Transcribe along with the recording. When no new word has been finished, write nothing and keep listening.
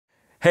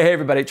Hey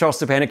everybody,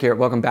 Szczepanek here.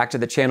 Welcome back to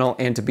the channel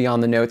and to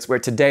Beyond the Notes, where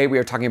today we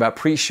are talking about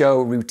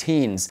pre-show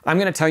routines. I'm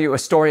going to tell you a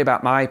story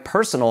about my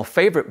personal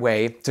favorite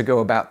way to go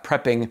about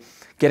prepping,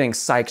 getting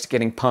psyched,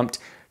 getting pumped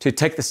to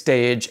take the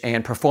stage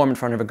and perform in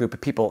front of a group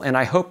of people. And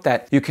I hope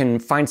that you can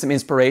find some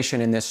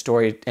inspiration in this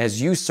story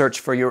as you search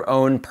for your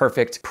own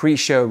perfect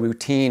pre-show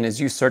routine,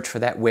 as you search for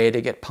that way to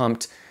get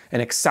pumped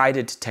and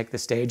excited to take the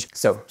stage.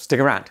 So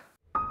stick around.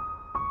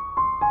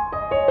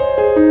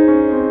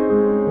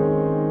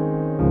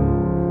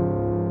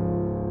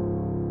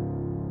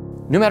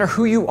 No matter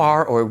who you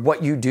are or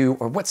what you do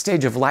or what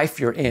stage of life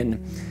you're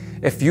in,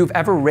 if you've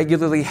ever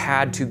regularly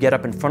had to get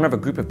up in front of a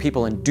group of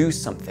people and do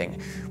something,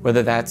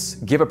 whether that's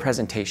give a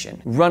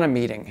presentation, run a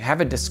meeting, have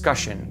a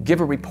discussion,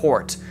 give a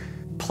report,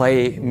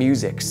 play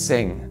music,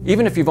 sing,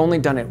 even if you've only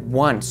done it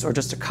once or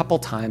just a couple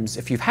times,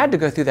 if you've had to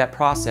go through that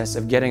process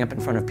of getting up in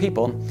front of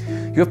people,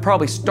 you have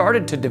probably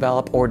started to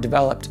develop or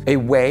developed a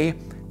way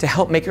to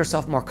help make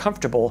yourself more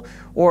comfortable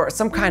or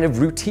some kind of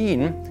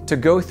routine to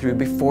go through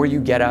before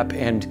you get up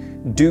and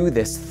do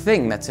this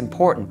thing that's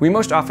important. We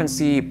most often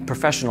see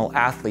professional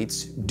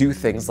athletes do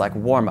things like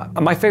warm up.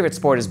 My favorite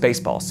sport is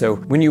baseball. So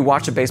when you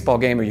watch a baseball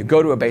game or you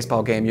go to a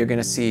baseball game, you're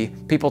gonna see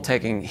people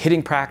taking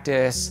hitting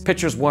practice,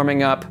 pitchers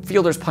warming up,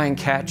 fielders playing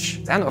catch,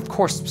 and of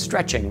course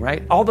stretching,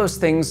 right? All those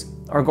things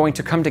are going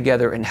to come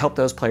together and help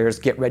those players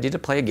get ready to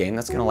play a game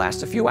that's gonna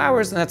last a few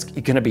hours, and that's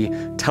gonna be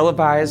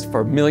televised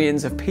for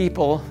millions of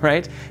people,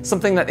 right?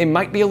 Something that they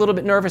might be a little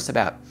bit nervous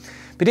about.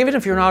 But even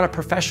if you're not a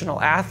professional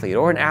athlete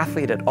or an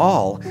athlete at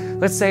all,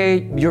 let's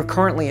say you're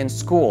currently in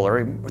school,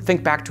 or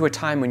think back to a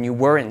time when you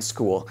were in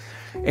school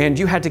and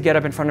you had to get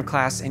up in front of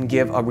class and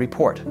give a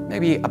report,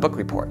 maybe a book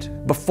report.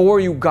 Before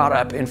you got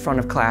up in front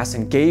of class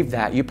and gave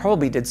that, you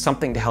probably did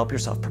something to help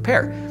yourself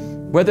prepare.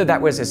 Whether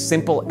that was as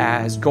simple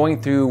as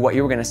going through what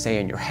you were gonna say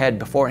in your head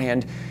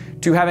beforehand,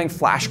 to having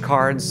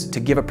flashcards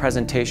to give a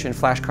presentation,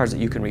 flashcards that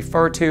you can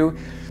refer to.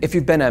 If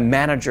you've been a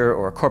manager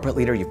or a corporate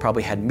leader, you've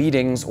probably had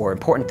meetings or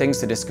important things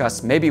to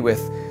discuss, maybe with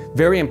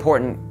very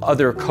important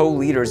other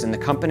co-leaders in the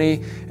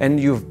company, and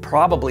you've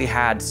probably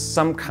had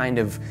some kind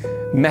of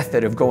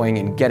method of going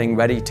and getting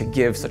ready to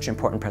give such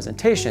important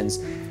presentations.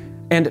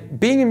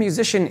 And being a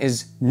musician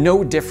is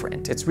no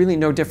different. It's really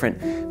no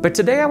different. But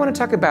today I want to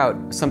talk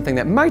about something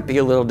that might be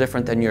a little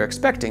different than you're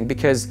expecting,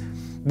 because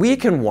we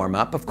can warm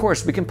up. Of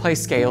course, we can play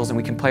scales and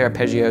we can play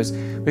arpeggios.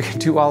 We can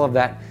do all of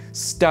that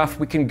stuff.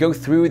 We can go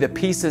through the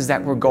pieces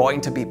that we're going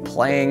to be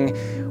playing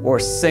or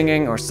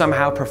singing or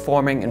somehow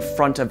performing in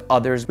front of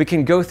others. We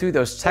can go through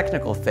those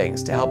technical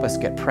things to help us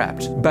get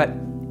prepped. But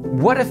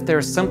what if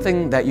there's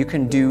something that you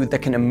can do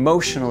that can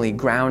emotionally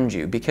ground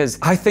you? Because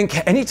I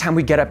think anytime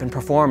we get up and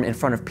perform in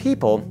front of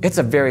people, it's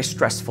a very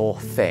stressful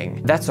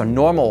thing. That's a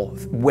normal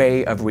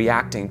way of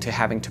reacting to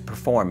having to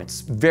perform. It's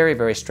very,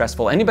 very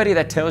stressful. Anybody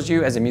that tells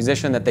you as a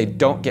musician that they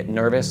don't get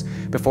nervous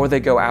before they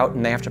go out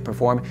and they have to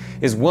perform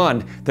is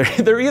one,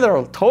 they're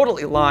either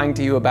totally lying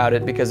to you about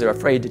it because they're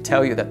afraid to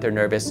tell you that they're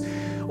nervous,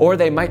 or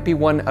they might be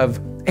one of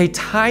a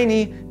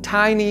tiny,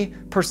 tiny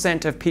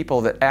percent of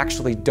people that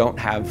actually don't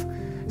have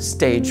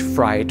stage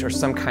fright or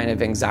some kind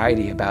of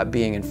anxiety about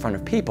being in front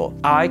of people.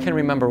 I can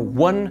remember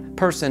one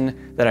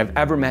person that I've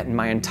ever met in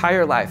my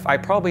entire life. I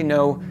probably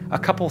know a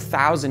couple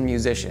thousand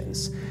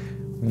musicians.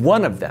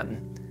 One of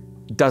them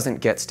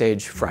doesn't get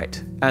stage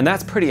fright. And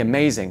that's pretty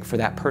amazing for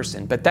that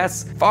person, but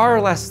that's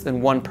far less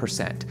than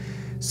 1%.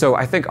 So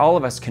I think all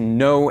of us can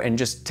know and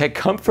just take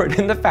comfort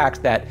in the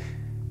fact that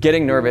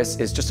getting nervous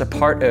is just a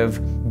part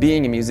of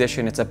being a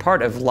musician. It's a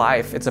part of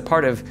life. It's a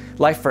part of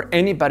life for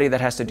anybody that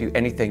has to do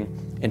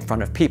anything in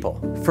front of people.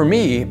 For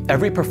me,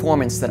 every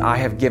performance that I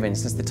have given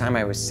since the time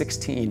I was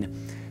 16,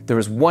 there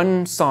was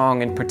one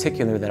song in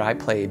particular that I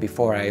play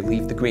before I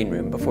leave the green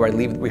room, before I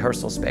leave the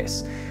rehearsal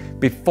space.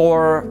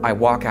 Before I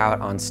walk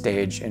out on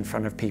stage in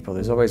front of people,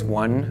 there's always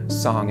one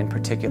song in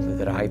particular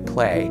that I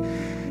play.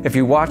 If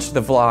you watch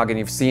the vlog and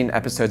you've seen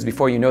episodes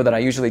before, you know that I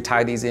usually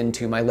tie these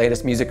into my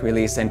latest music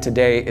release, and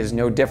today is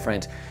no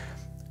different.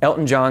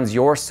 Elton John's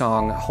Your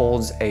Song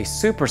holds a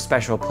super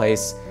special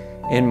place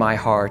in my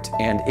heart,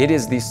 and it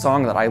is the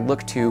song that I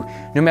look to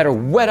no matter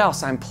what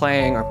else I'm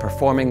playing or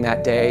performing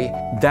that day.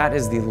 That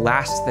is the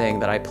last thing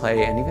that I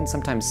play and even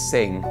sometimes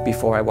sing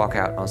before I walk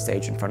out on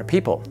stage in front of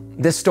people.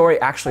 This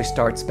story actually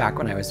starts back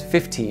when I was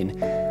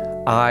 15.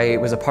 I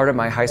was a part of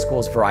my high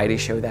school's variety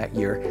show that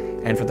year,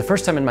 and for the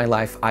first time in my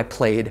life, I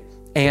played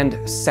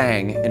and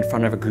sang in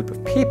front of a group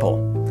of people.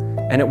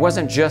 And it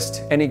wasn't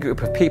just any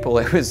group of people,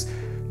 it was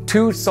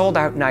 2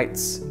 sold-out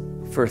nights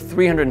for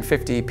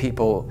 350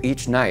 people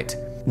each night.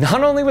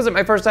 Not only was it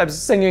my first time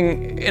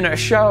singing in a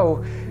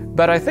show,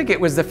 but I think it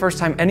was the first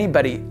time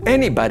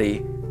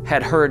anybody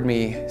had heard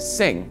me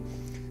sing.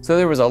 So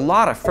there was a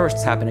lot of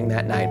firsts happening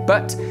that night,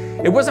 but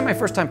it wasn't my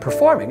first time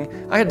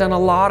performing. I had done a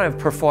lot of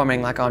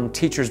performing, like on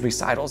teachers'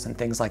 recitals and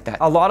things like that.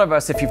 A lot of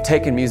us, if you've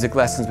taken music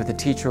lessons with a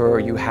teacher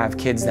or you have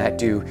kids that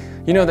do,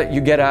 you know that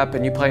you get up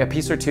and you play a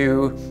piece or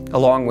two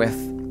along with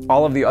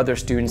all of the other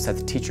students that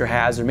the teacher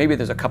has, or maybe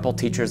there's a couple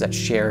teachers that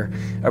share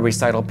a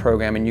recital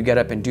program and you get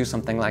up and do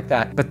something like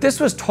that. But this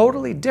was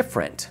totally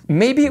different.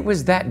 Maybe it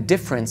was that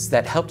difference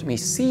that helped me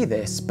see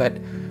this, but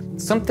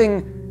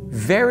something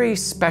very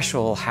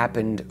special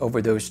happened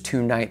over those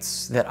 2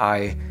 nights that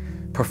I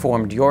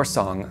performed your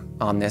song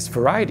on this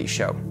variety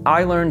show.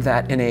 I learned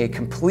that in a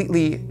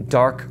completely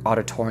dark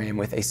auditorium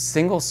with a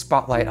single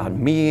spotlight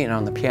on me and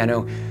on the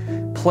piano,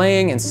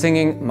 playing and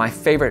singing my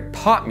favorite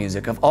pop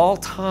music of all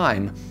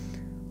time,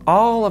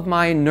 all of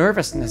my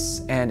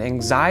nervousness and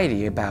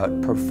anxiety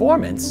about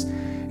performance,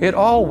 it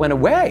all went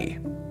away.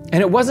 And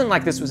it wasn't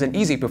like this was an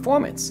easy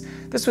performance.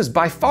 This was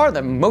by far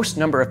the most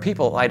number of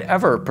people I'd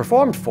ever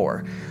performed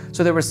for.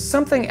 So there was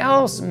something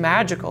else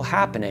magical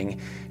happening,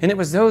 and it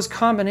was those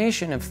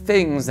combination of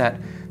things that,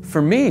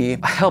 for me,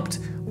 helped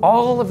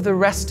all of the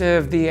rest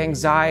of the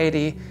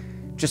anxiety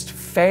just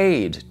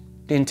fade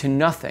into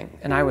nothing.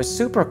 And I was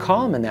super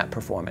calm in that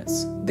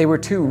performance. They were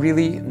 2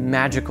 really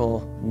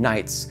magical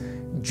nights,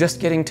 just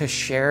getting to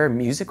share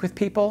music with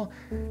people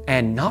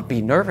and not be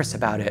nervous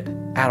about it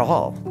at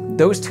all.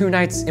 Those 2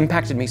 nights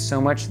impacted me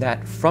so much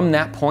that from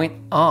that point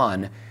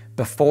on,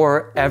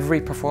 before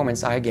every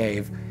performance I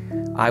gave,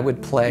 I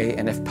would play,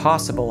 and if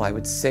possible, I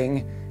would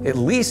sing at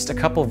least a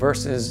couple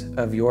verses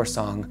of your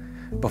song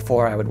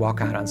before I would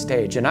walk out on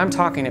stage. And I'm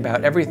talking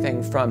about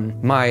everything from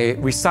my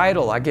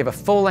recital. I gave a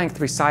full-length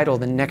recital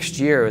the next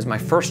year. It was my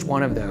first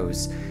one of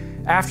those.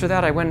 After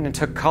that, I went and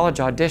took college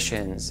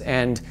auditions,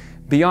 and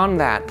beyond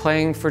that,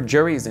 playing for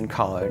juries in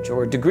college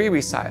or degree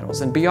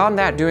recitals, and beyond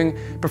that, doing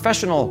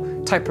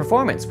professional type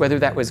performance, whether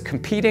that was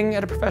competing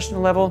at a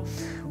professional level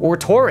or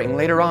touring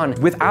later on.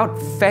 Without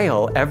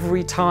fail,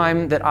 every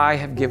time that I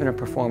have given a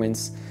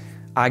performance,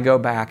 I go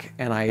back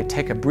and I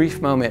take a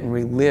brief moment and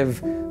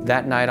relive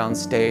that night on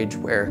stage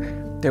where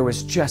there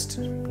was just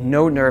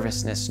no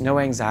nervousness, no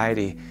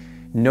anxiety,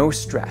 no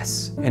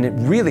stress. And it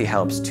really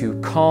helps to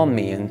calm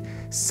me and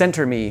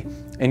center me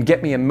and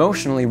get me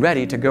emotionally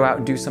ready to go out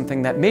and do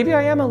something that maybe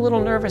I am a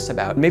little nervous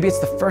about. Maybe it's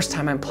the first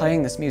time I'm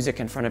playing this music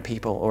in front of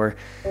people, or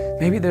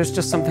maybe there's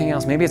just something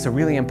else. Maybe it's a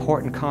really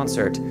important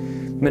concert.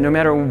 But no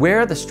matter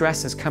where the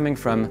stress is coming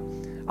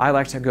from, I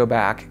like to go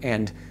back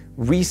and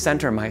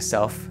recenter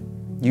myself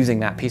using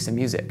that piece of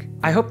music.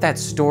 I hope that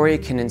story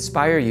can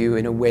inspire you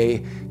in a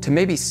way to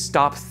maybe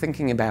stop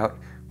thinking about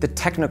the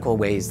technical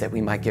ways that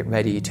we might get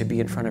ready to be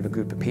in front of a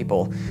group of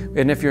people.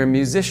 And if you're a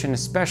musician,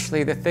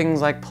 especially the things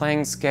like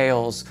playing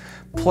scales,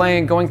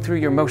 going through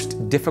your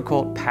most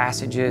difficult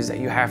passages that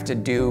you have to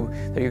do,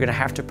 that you're gonna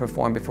have to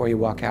perform before you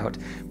walk out,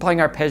 playing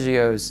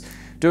arpeggios,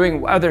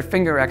 doing other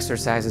finger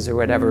exercises or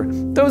whatever,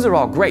 those are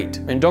all great.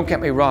 And don't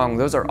get me wrong,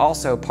 those are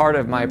also part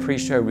of my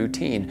pre-show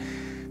routine.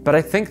 But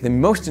I think the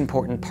most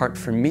important part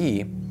for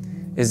me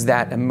is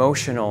that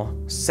emotional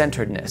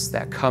centeredness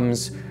that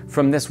comes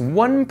from this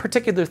one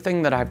particular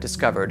thing that I've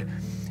discovered.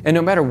 And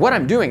no matter what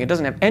I'm doing, it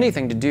doesn't have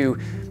anything to do,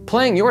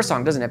 playing your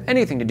song doesn't have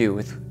anything to do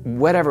with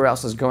whatever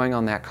else is going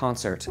on that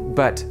concert.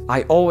 But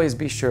I always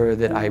be sure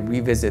that I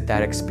revisit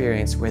that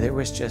experience where there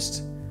was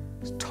just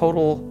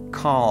total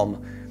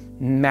calm,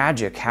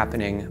 magic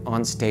happening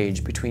on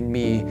stage between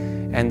me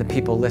and the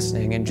people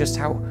listening, and just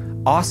how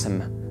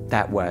awesome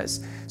that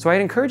was. So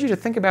I'd encourage you to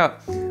think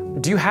about,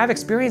 do you have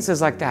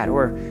experiences like that?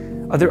 Or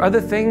are there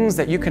other things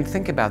that you can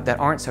think about that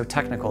aren't so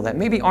technical, that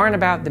maybe aren't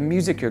about the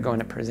music you're going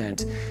to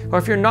present? Or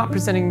if you're not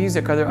presenting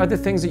music, are there other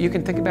things that you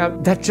can think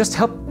about that just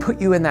help put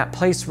you in that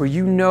place where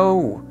you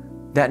know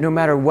that no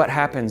matter what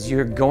happens,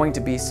 you're going to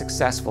be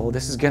successful.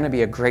 This is going to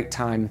be a great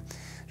time.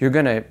 You're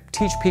going to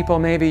teach people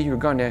maybe, you're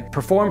going to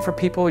perform for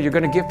people, you're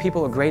going to give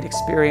people a great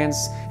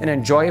experience, an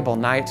enjoyable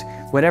night,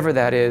 whatever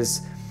that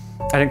is.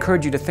 I'd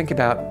encourage you to think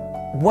about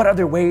what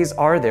other ways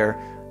are there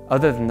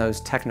other than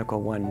those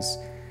technical ones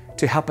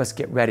to help us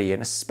get ready,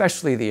 and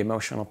especially the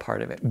emotional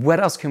part of it. What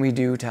else can we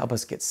do to help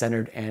us get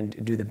centered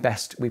and do the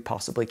best we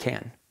possibly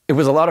can? It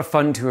was a lot of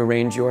fun to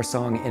arrange your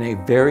song in a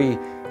very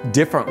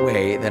different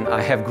way than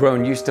I have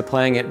grown used to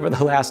playing it for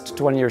the last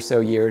 20 or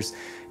so years.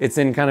 It's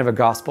in kind of a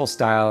gospel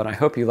style, and I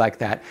hope you like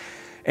that.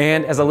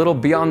 And as a little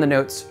beyond the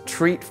notes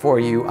treat for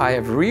you, I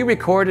have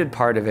re-recorded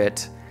part of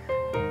it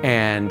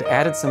and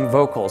added some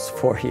vocals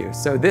for you.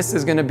 So this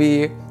is gonna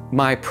be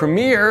my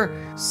premiere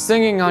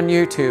singing on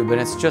YouTube, and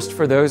it's just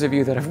for those of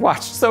you that have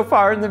watched so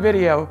far in the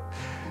video.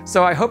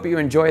 So I hope you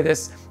enjoy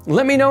this.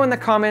 Let me know in the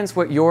comments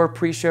what your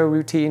pre-show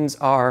routines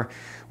are,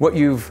 what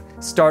you've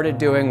started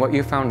doing, what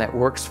you found that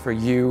works for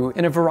you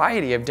in a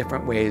variety of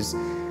different ways.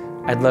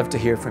 I'd love to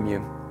hear from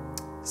you.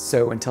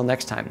 So until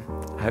next time,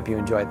 I hope you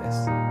enjoy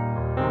this.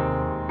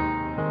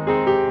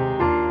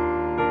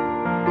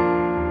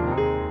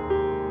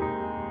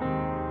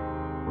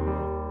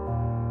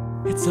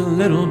 It's a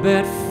little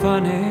bit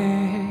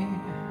funny,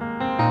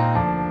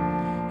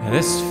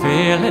 this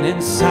feeling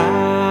inside.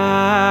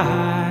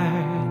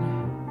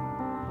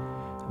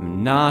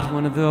 I'm not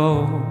one of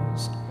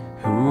those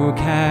who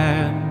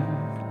can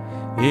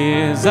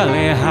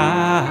easily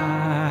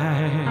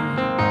hide.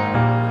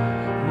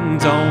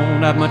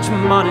 Don't have much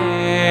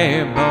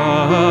money,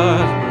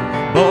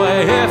 but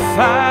boy, if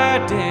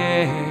I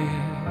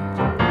did,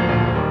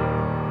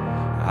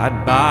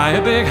 I'd buy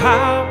a big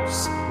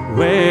house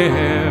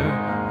where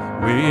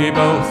we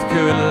both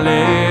could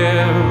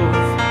live.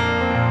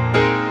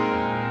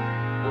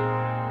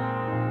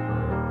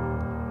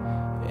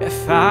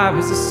 If I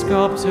was a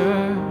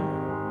sculptor,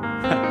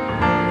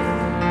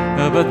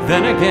 but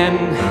then again,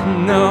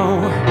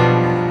 no,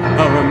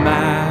 or a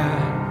man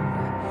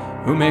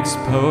who makes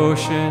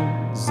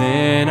potions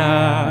in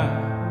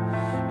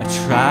a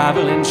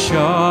traveling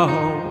show.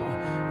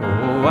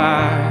 Oh,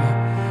 I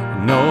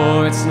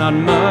know it's not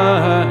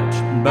much,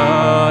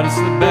 but it's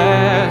the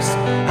best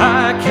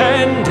I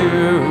can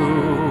do.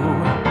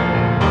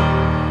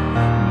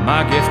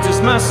 My gift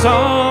is my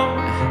song,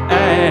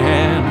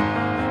 and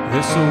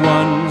this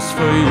one's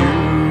for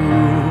you.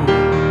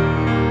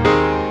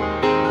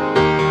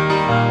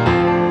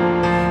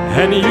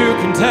 And you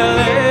can tell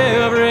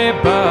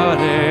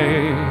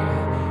everybody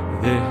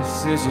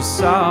this is your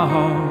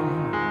song.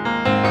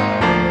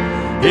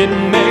 It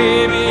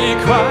may be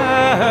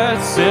quite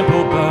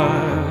simple,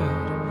 but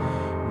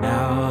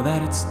now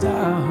that it's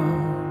done,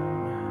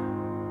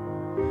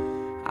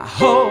 I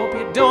hope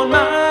you don't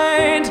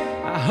mind,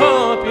 I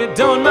hope you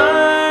don't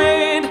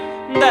mind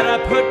that I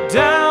put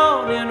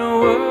down in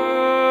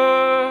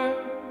words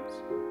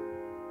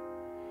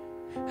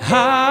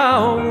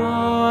how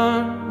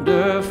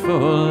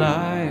wonderful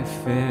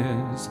life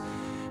is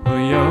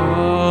when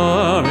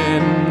you're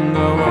in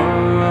the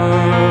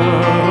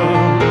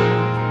world.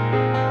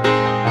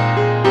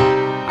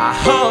 I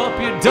hope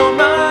you don't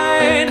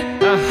mind,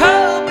 I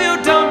hope you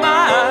don't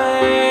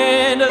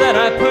mind that I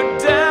put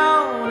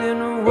down in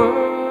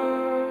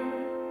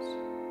words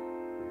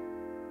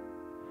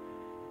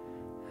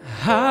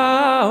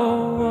how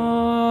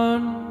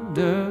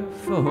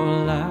wonderful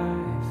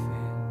life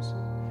is,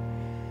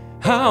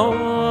 how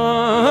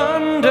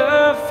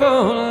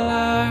wonderful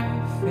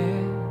life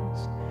is,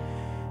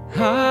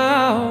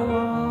 how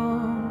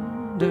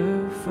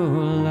wonderful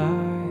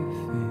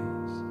life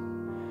is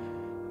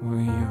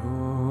when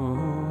you're,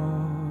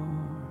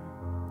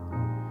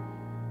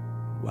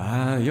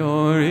 while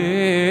you're